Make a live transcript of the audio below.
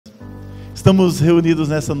Estamos reunidos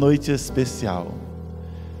nessa noite especial,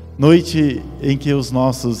 noite em que os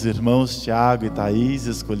nossos irmãos Tiago e Taís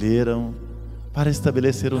escolheram para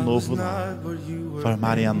estabelecer um novo lar,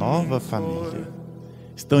 formarem a nova família.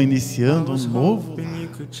 Estão iniciando um novo lar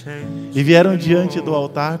e vieram diante do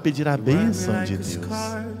altar pedir a bênção de Deus.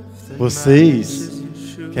 Vocês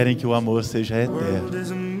querem que o amor seja eterno.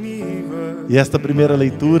 E esta primeira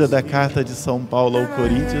leitura da carta de São Paulo ao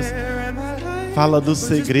Coríntios fala do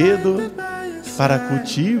segredo para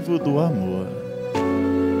cultivo do amor.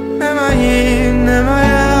 Am I in, am I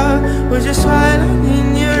out? We're just smiling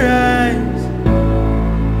in your eyes.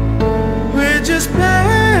 We're just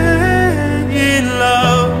playing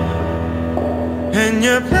love, and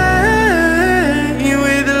you're playing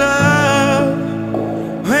with love.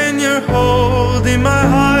 When you're holding my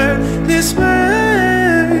heart this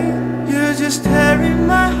way, you're just tearing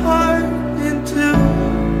my heart in two.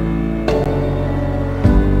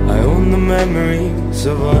 I own the memories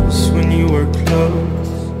of us when you were close.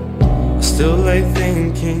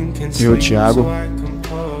 Eu, Tiago,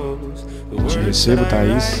 te recebo,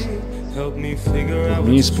 Taís, por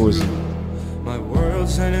minha esposa.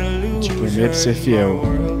 Te prometo ser fiel,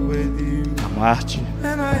 amar-te,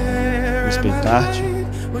 respeitar-te,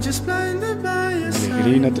 na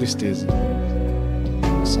alegria e na tristeza,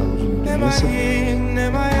 na saúde e na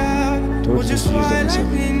doença, todos os dias da nossa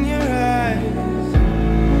vida.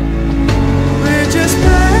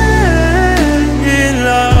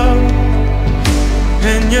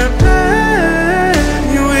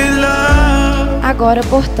 Agora,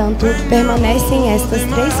 portanto, permanecem estas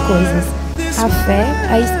três coisas: a fé,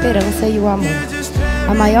 a esperança e o amor.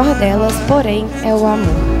 A maior delas, porém, é o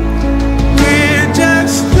amor.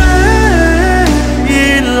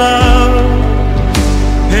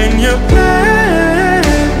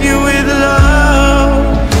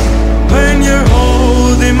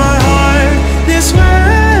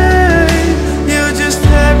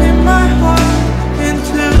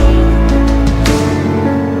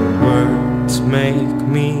 Make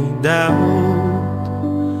me doubt,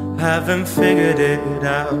 haven't figured it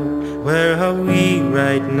out. Where are we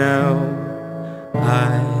right now?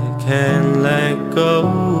 I can't let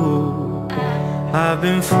go. I've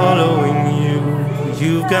been following you,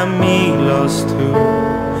 you've got me lost too.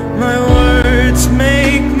 My words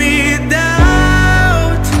make me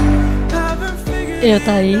doubt. Eu,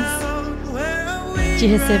 Taís, te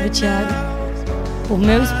recebo, Tiago, por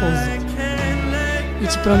meu esposo, e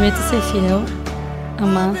te prometo ser fiel,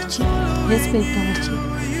 amar-te, respeitar-te,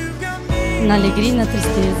 na alegria e na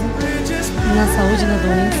tristeza, na saúde e na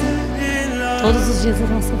doença, todos os dias da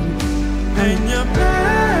nossa vida. Amém.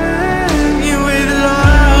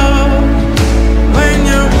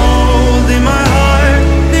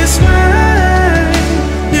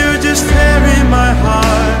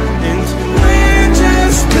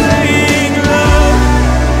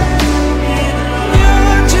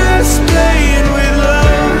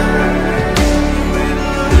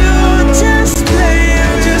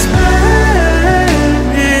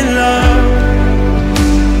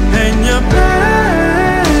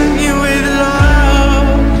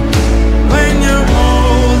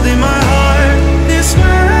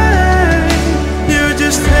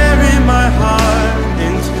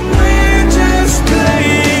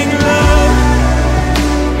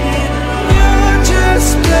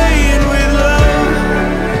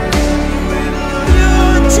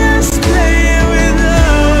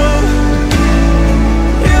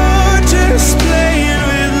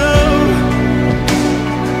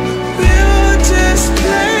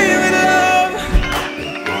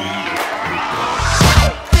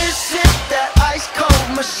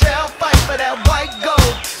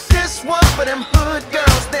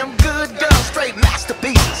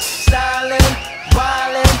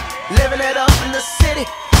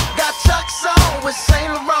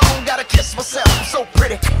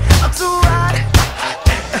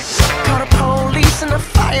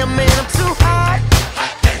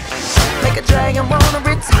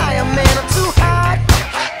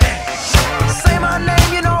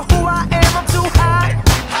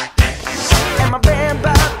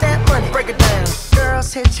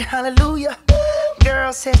 Hallelujah,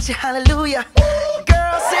 girl said you hallelujah,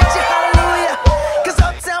 girl said you hallelujah. Cause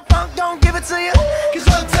Uptown Funk don't give it to you. Cause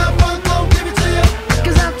Uptown Funk don't give it to you.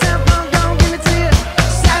 Cause Uptown Funk don't give it to you.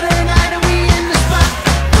 Saturday night and we in the spot.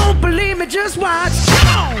 Don't believe me, just watch. Come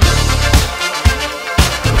on.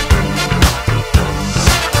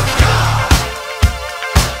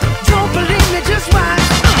 Don't believe me, just watch.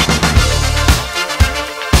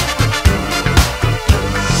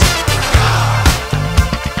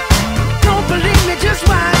 Just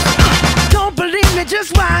watch. Don't believe me.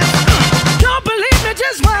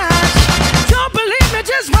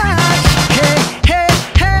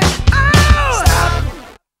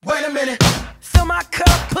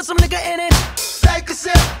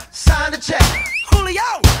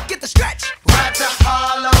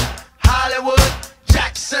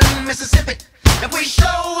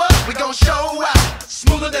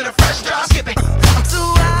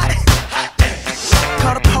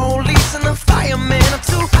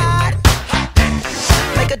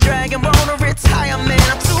 like a dragon, wanna retire, man,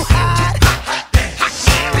 I'm too hot.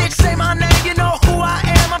 Bitch, say my name, you know who I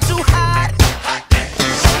am, I'm too hot.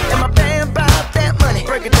 And my band bought that money,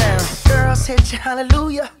 break it down. Girls hit you,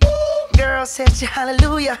 hallelujah. Girls hit you,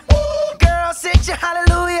 hallelujah. Girls hit you,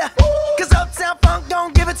 hallelujah. Cause Uptown Funk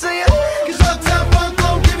don't give it to you. Cause Uptown Funk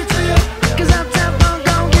don't give it to you. Cause Uptown Funk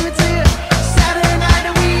don't give it to you. Saturday night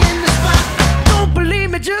and we in the spot. Don't believe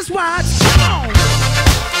me, just watch. Come on.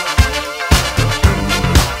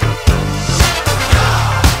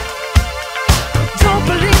 Don't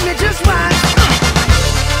believe me, just watch.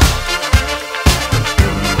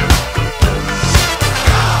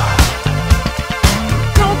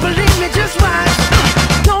 Don't believe me, just watch.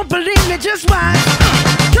 Don't believe me, just watch.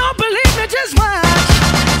 Don't believe me, just watch.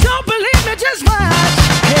 Don't believe me, just watch.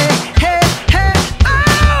 Hey, hey, hey,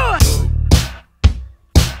 oh!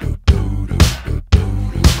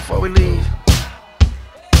 Before we leave,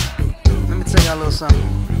 let me tell y'all a little something.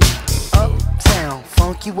 Uptown,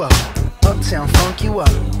 funk you up. Uptown, funk you up.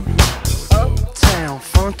 Uptown,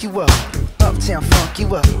 funk you up. Uptown, funk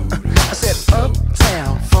you up. I said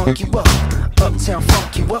uptown, funk you up. Uptown,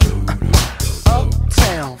 funk you up.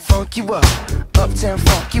 Uptown, funk you up. Uptown,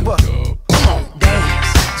 funk you up. Come on,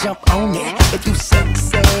 dance, jump on it. If you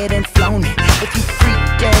sexed and flown it, if you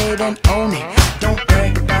freak dead and own it, don't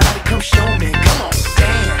brag about it, come show me. Come on,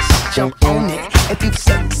 dance, jump on it. If you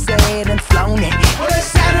sexed and flown it, well, it's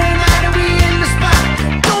Saturday night and we in the spot.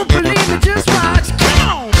 Don't believe me, just watch. Come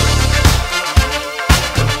on.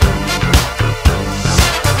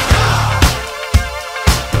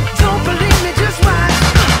 Don't believe me, just watch.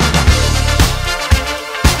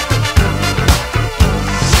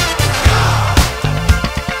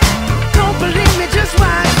 Don't believe me, just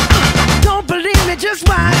watch. Don't believe me, just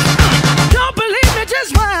watch. Don't believe me,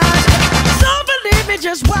 just watch. Don't believe me,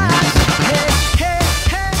 just watch. Hey, hey,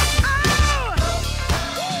 hey, oh!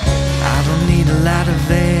 I don't need a lot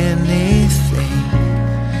of anything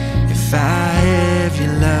if I have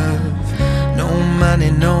your love. No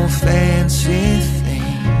money, no fancy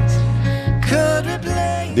things could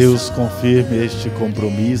replace. Deus, confirme este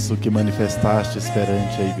compromisso que manifestastes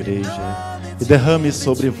perante a igreja e derrame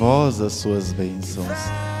sobre vós as suas bênçãos.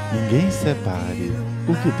 Ninguém separe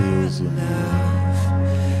o que Deus uniu.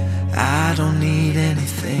 I don't need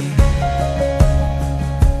anything.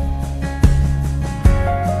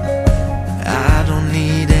 I don't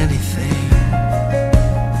need anything.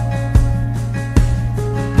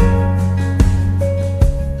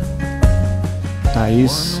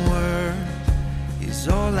 Taís,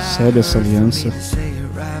 cede essa aliança,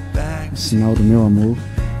 em sinal do meu amor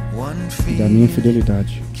e da minha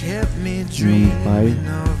fidelidade. Em nome do Pai,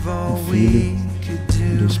 do Filho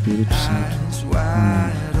e do Espírito Santo.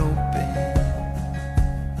 Amém.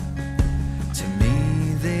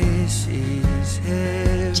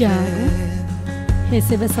 Tiago,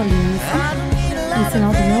 receba essa aliança em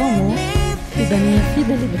sinal do meu amor e da minha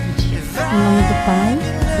fidelidade. Em nome do Pai,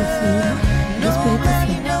 do Filho e do Espírito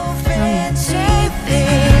Santo.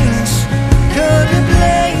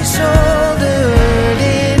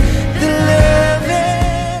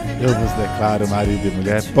 Eu vos declaro marido e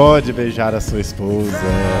mulher. Pode beijar a sua esposa.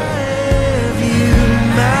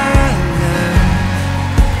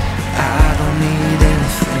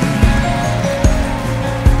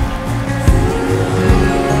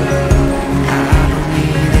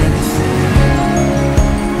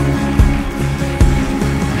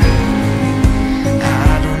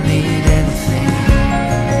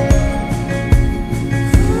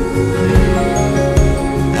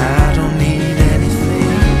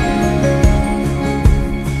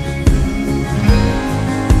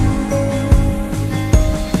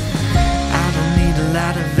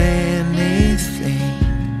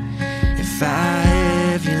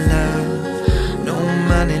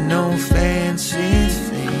 No fancy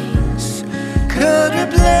things could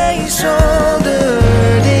replace all